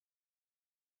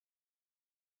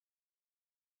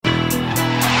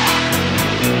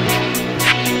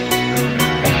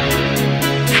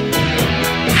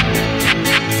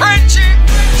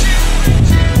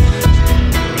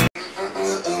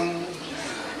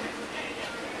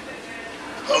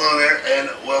and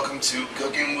welcome to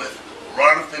Cooking with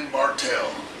Ronathen BARTELL.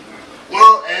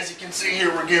 Well, as you can see here,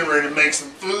 we're getting ready to make some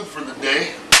food for the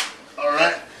day.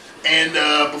 Alright, and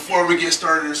before we get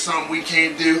started, there's something we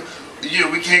can't do.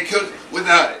 We can't cook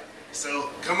without it.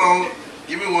 So come on,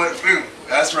 give me one. Boom.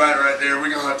 That's right there. We're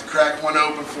going to have to crack one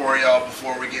open for y'all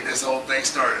before we get this whole thing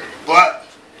started. But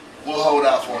we'll hold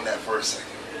off on that for a second.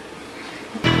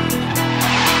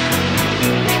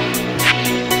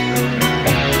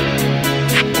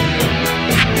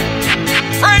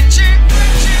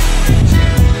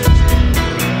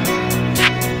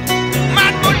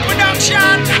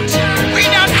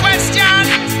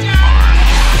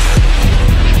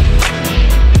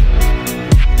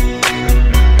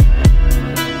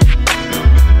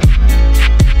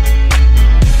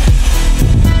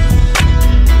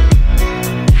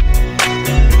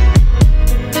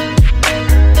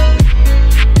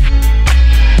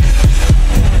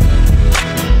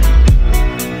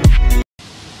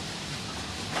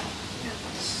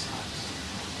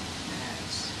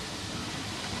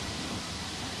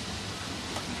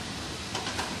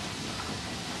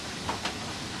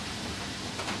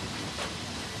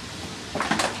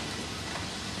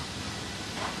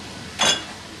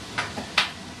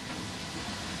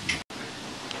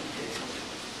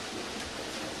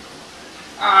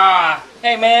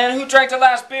 Hey man, who drank the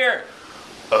last beer?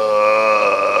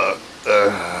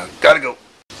 Gotta go.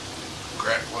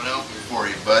 Crack one open for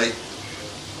you, buddy.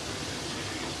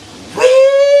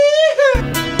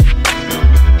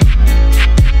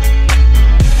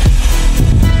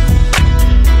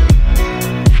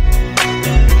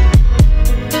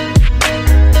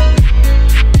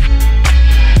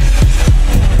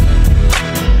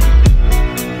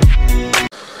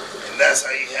 And that's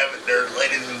how you have it there,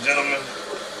 ladies and gentlemen.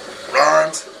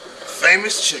 Ron's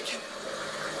famous chicken.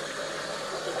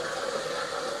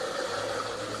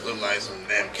 Look like some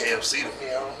damn KFC to me,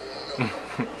 I don't know.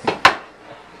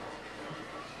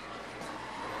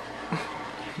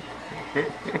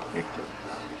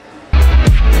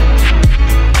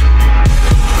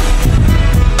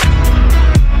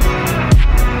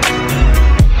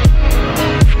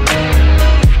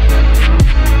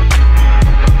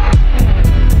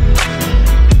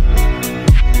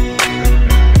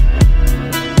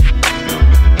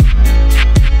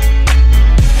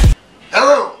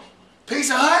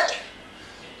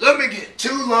 Let me get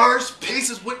 2 large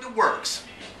pieces with the works.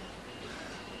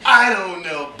 I don't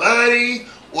know, buddy.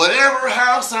 Whatever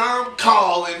house I'm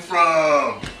calling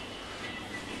from.